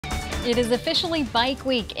It is officially Bike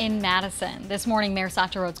Week in Madison. This morning, Mayor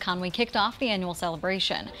Satya Rhodes-Conway kicked off the annual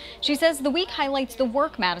celebration. She says the week highlights the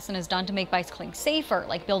work Madison has done to make bicycling safer,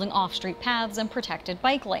 like building off-street paths and protected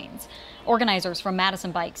bike lanes. Organizers from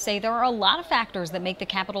Madison Bikes say there are a lot of factors that make the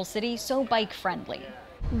capital city so bike-friendly.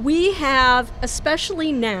 We have,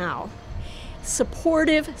 especially now,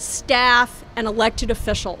 supportive staff and elected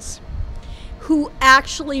officials who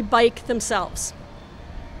actually bike themselves.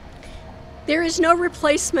 There is no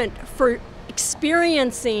replacement for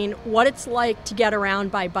experiencing what it's like to get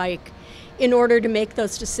around by bike in order to make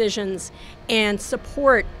those decisions and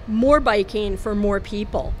support more biking for more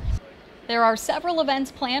people. There are several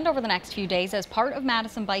events planned over the next few days as part of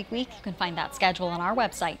Madison Bike Week. You can find that schedule on our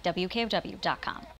website, WKOW.com.